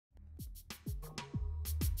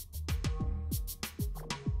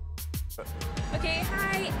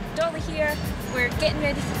Hi, Dolly here. We're getting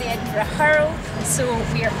ready for the Edinburgh HIRL. So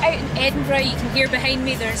we are out in Edinburgh. You can hear behind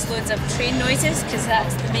me there's loads of train noises because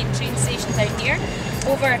that's the main train station down here.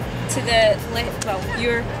 Over to the left, well,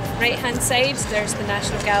 your right hand side, there's the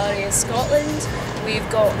National Gallery of Scotland. We've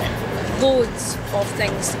got loads of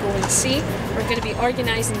things to go and see. We're going to be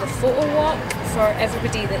organising the photo walk for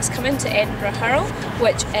everybody that's coming to Edinburgh HIRL,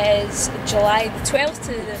 which is July the 12th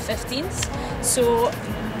to the 15th. So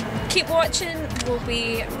keep watching, we'll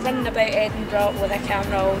be running about Edinburgh with a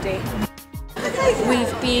camera all day.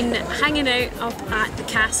 We've been hanging out up at the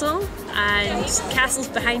castle, and castle's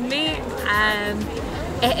behind me.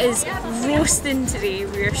 It is roasting today.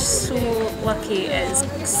 We're so lucky, it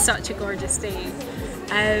is such a gorgeous day.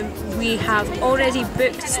 We have already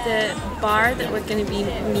booked the bar that we're going to be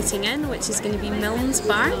meeting in, which is going to be Milne's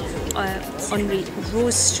Bar on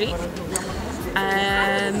Rose Street.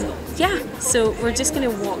 Yeah, so we're just going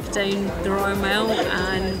to walk down the Royal Mile,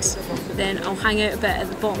 and then I'll hang out a bit at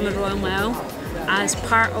the bottom of the Royal Mile as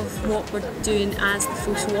part of what we're doing as the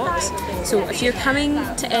photo walks. So if you're coming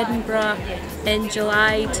to Edinburgh in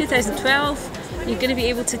July 2012, you're going to be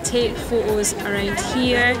able to take photos around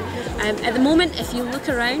here. At the moment, if you look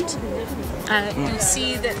around, you'll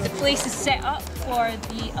see that the place is set up for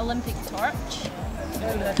the Olympic torch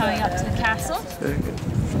coming up to the castle.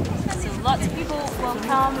 So lots of people will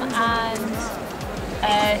come and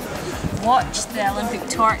watch the Olympic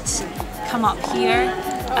torch come up here.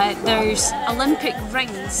 There's Olympic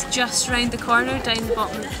rings just round the corner down the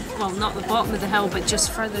bottom, well not the bottom of the hill but just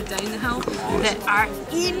further down the hill, that are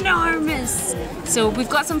enormous. So we've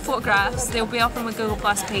got some photographs, they'll be up on my Google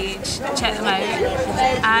Plus page, check them out,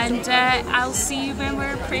 and I'll see you when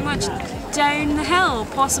we're pretty much down the hill,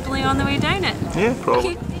 possibly on the way down it. Yeah,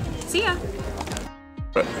 probably. Okay, see ya.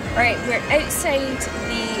 Right, we're outside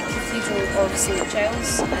the Cathedral of St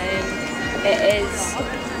Giles. It is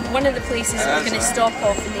one of the places we're going to stop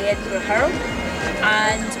off in the Edinburgh HIRL,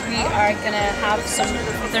 and we are going to have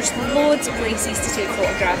there's loads of places to take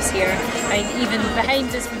photographs here. I mean, even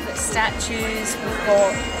behind us we've got statues, we've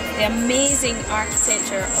got the amazing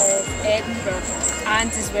architecture of Edinburgh,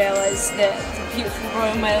 and as well as the beautiful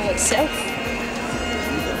Royal Mile itself.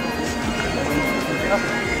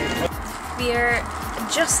 We're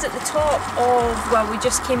just at the top of, well, we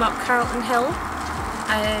just came up Carlton Hill,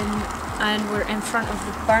 and we're in front of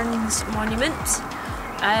the Burns Monument.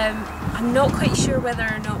 I'm not quite sure whether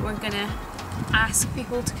or not we're going to ask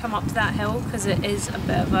people to come up that hill, because it is a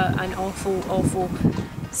bit of an awful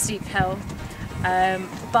steep hill.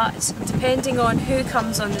 But depending on who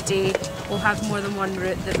comes on the day, we'll have more than one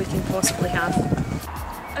route that we can possibly have.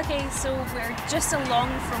 Okay, so we're just along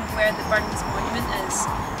from where the Burns Monument is,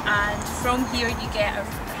 and from here you get an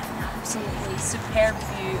absolutely superb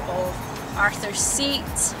view of Arthur's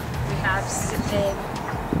Seat. We have Salisbury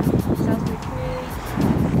Bridge,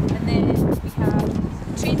 and then we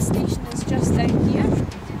have the train station is just down here.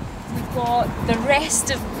 We've got the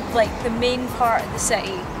rest of the main part of the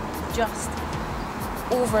city just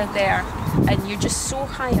over there, and you're just so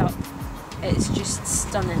high up, it's just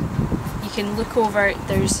stunning. You can look over,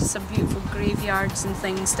 there's some beautiful graveyards and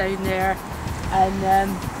things down there, and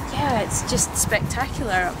yeah, it's just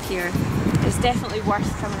spectacular up here. It's definitely worth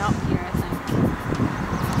coming up here, I think.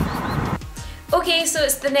 Okay, so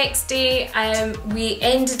it's the next day. We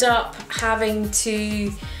ended up having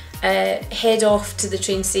to head off to the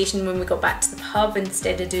train station when we got back to the pub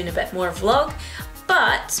instead of doing a bit more vlog.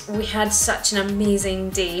 But we had such an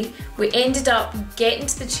amazing day. We ended up getting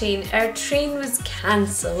to the train. Our train was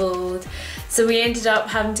cancelled, so we ended up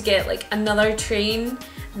having to get another train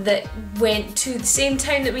that went to the same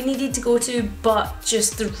town that we needed to go to, but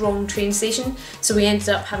just the wrong train station. So we ended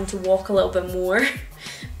up having to walk a little bit more.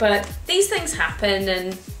 But these things happen,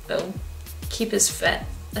 and it'll keep us fit,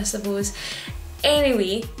 I suppose.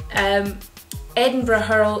 Anyway, Edinburgh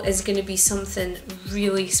HIRL is going to be something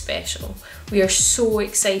really special. We are so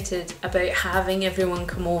excited about having everyone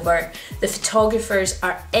come over. The photographers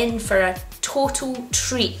are in for a total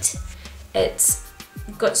treat. It's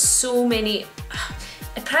got so many,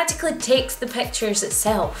 it practically takes the pictures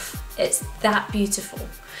itself. It's that beautiful.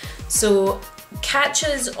 So catch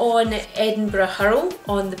us on Edinburgh HIRL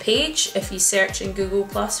on the page if you search in Google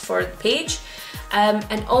Plus for the page.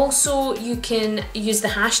 And also you can use the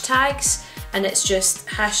hashtags, and it's just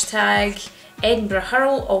hashtag Edinburgh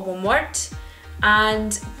HIRL, all one word,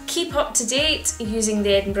 and keep up to date using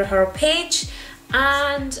the Edinburgh HIRL page,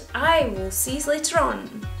 and I will see you later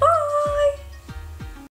on.